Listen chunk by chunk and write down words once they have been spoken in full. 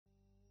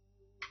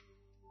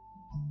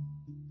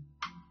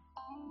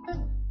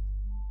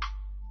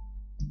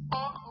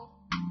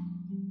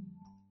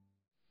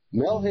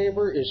Mel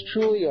Haber is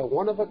truly a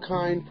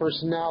one-of-a-kind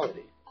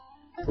personality.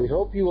 We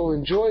hope you will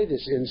enjoy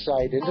this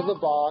insight into the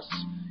boss.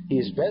 He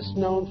is best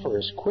known for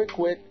his quick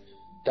wit,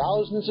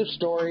 thousands of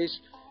stories,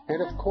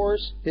 and of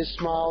course, his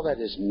smile that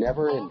is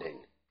never-ending.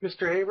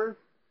 Mr. Haber,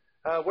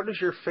 what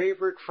is your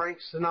favorite Frank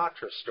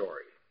Sinatra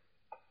story?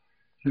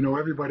 You know,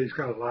 everybody's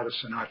got a lot of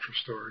Sinatra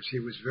stories. He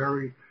was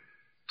very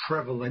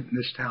prevalent in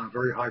this town,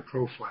 very high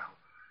profile.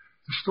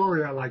 The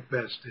story I like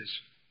best is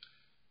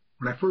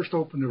when I first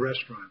opened the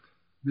restaurant,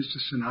 Mr.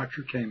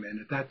 Sinatra came in.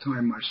 At that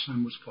time, my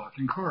son was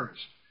parking cars.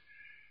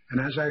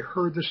 And as I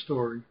heard the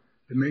story,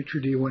 the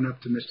maitre d' went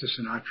up to Mr.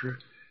 Sinatra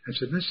and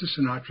said, Mr.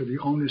 Sinatra, the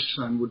owner's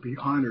son would be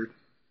honored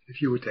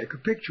if you would take a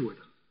picture with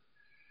him.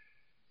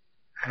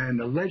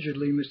 And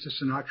allegedly, Mr.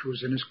 Sinatra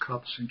was in his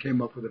cups and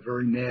came up with a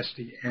very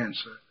nasty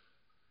answer,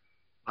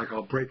 like,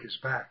 I'll break his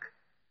back.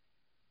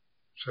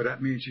 So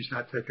that means he's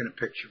not taking a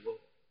picture. Well,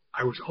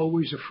 I was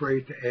always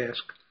afraid to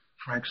ask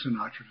Frank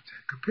Sinatra to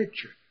take a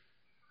picture.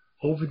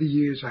 Over the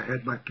years, I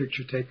had my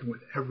picture taken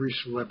with every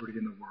celebrity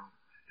in the world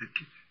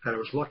that I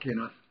was lucky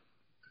enough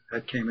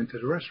that came into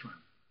the restaurant.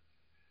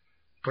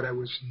 But I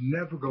was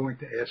never going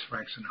to ask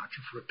Frank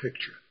Sinatra for a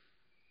picture.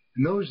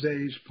 In those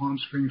days, Palm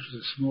Springs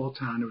was a small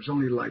town. There was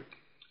only like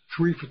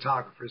 3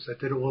 photographers that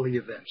did all the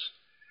events.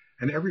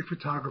 And every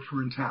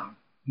photographer in town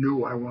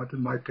knew I wanted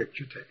my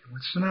picture taken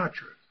with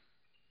Sinatra.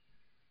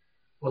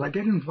 Well, I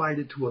get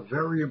invited to a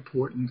very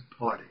important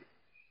party.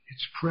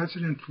 It's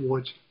President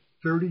Ford's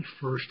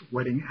 31st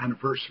wedding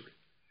anniversary.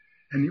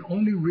 And the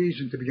only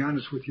reason, to be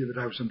honest with you,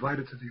 that I was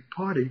invited to the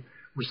party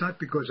was not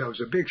because I was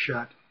a big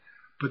shot,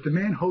 but the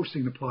man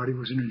hosting the party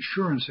was an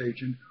insurance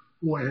agent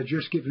who I had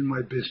just given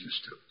my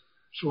business to.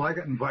 So I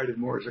got invited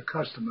more as a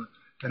customer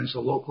than as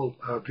a local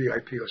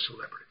VIP or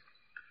celebrity.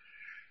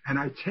 And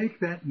I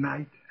take that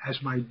night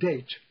as my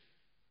date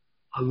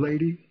a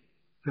lady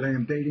that I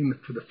am dating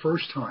for the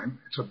first time.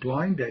 It's a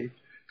blind date.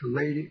 The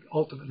lady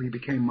ultimately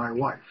became my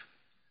wife.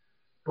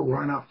 But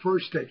we're on our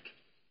first date.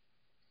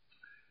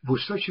 It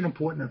was such an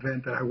important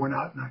event that I went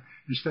out and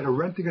instead of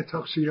renting a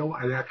tuxedo,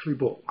 I actually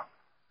bought one.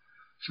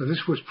 So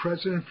this was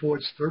President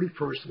Ford's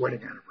 31st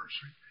wedding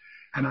anniversary.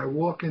 And I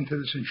walk into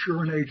this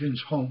insurance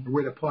agent's home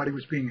where the party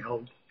was being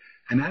held.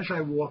 And as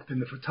I walked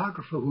in, the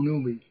photographer who knew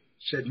me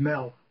said,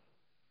 Mel,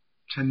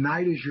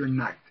 tonight is your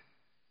night.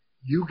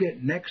 You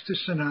get next to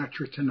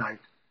Sinatra tonight,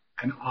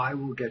 and I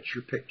will get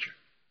your picture.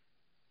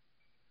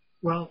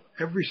 Well,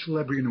 every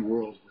celebrity in the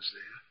world was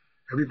there.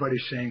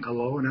 Everybody's saying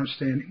hello, and I'm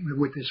standing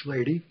with this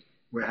lady.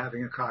 We're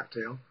having a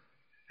cocktail,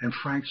 and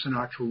Frank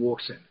Sinatra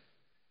walks in.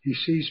 He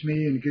sees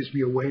me and gives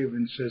me a wave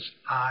and says,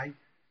 hi,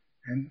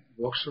 and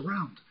walks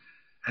around.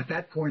 At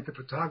that point, the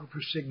photographer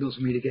signals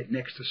me to get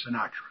next to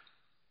Sinatra.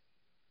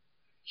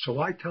 So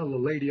I tell the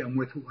lady I'm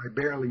with, who I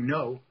barely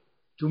know,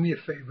 do me a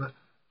favor,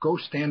 go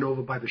stand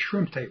over by the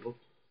shrimp table.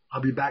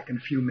 I'll be back in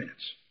a few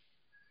minutes.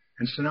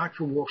 And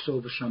Sinatra walks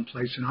over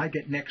someplace, and I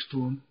get next to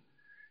him,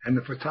 and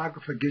the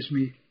photographer gives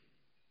me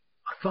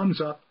a thumbs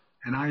up,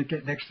 and I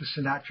get next to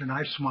Sinatra, and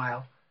I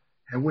smile,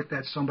 and with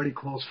that, somebody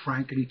calls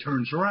Frank, and he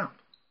turns around.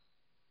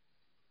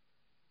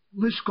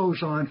 This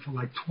goes on for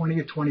like 20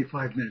 or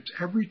 25 minutes.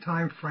 Every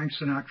time Frank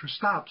Sinatra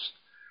stops,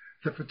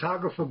 the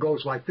photographer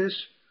goes like this,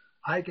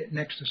 I get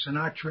next to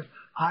Sinatra,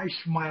 I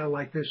smile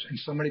like this, and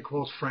somebody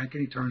calls Frank,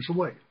 and he turns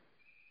away.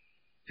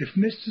 If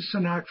Mr.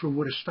 Sinatra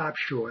would have stopped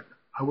short,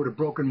 I would have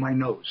broken my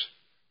nose.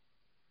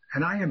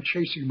 And I am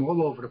chasing him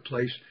all over the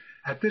place.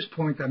 At this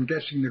point, I'm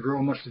guessing the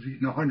girl must have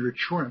eaten 100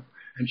 shrimp,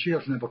 and she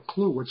doesn't have a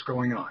clue what's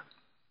going on.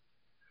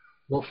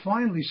 Well,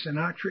 finally,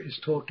 Sinatra is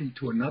talking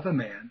to another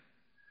man.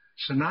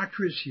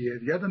 Sinatra is here.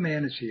 The other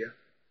man is here.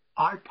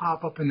 I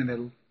pop up in the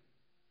middle,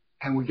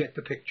 and we get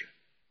the picture.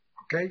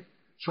 Okay?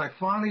 So I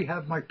finally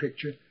have my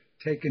picture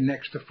taken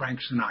next to Frank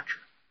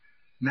Sinatra.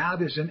 Now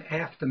there's an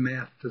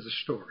aftermath to the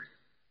story.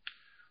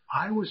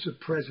 I was the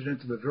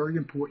president of a very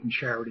important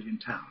charity in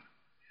town,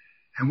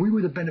 and we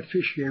were the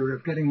beneficiary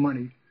of getting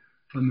money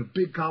from the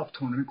big golf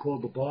tournament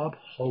called the Bob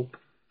Hope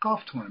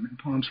Golf Tournament in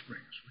Palm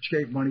Springs, which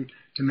gave money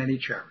to many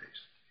charities.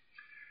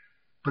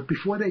 But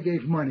before they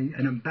gave money,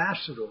 an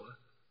ambassador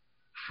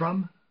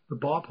from the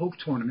Bob Hope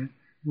Tournament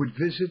would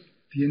visit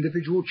the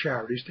individual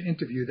charities to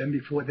interview them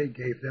before they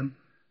gave them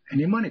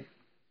any money.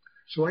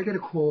 So I get a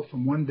call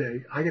one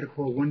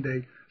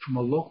day from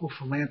a local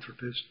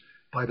philanthropist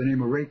by the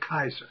name of Ray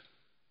Kaiser.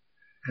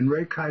 And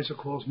Ray Kaiser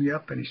calls me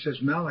up and he says,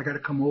 Mel, I got to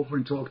come over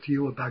and talk to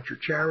you about your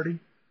charity.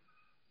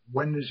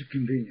 When is it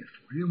convenient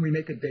for you? And we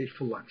make a date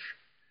for lunch.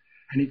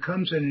 And he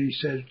comes in and he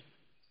said,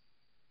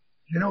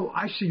 you know,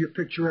 I see your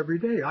picture every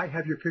day. I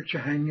have your picture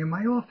hanging in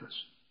my office.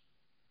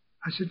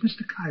 I said,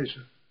 Mr.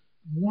 Kaiser,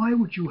 why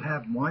would you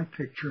have my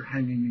picture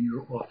hanging in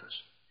your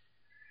office?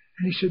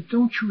 And he said,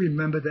 don't you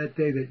remember that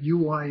day that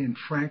you, I, and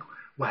Frank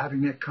were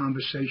having that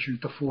conversation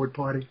at the Ford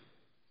party?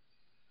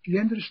 The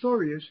end of the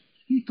story is,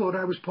 he thought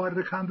I was part of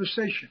the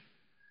conversation.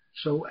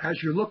 So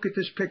as you look at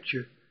this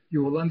picture,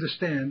 you will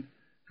understand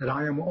that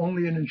I am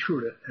only an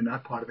intruder and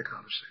not part of the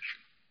conversation.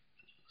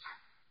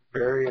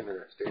 Very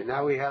interesting.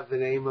 Now we have the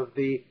name of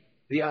the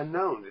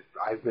unknown.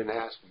 I've been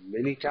asked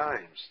many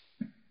times.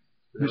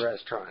 the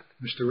restaurant.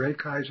 Mr. Ray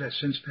Kaiser has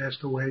since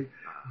passed away.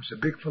 He was a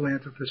big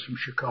philanthropist from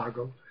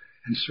Chicago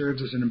and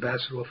served as an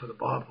ambassador for the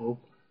Bob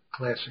Hope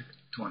Classic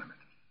Tournament.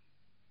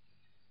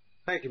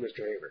 Thank you, Mr.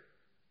 Haber.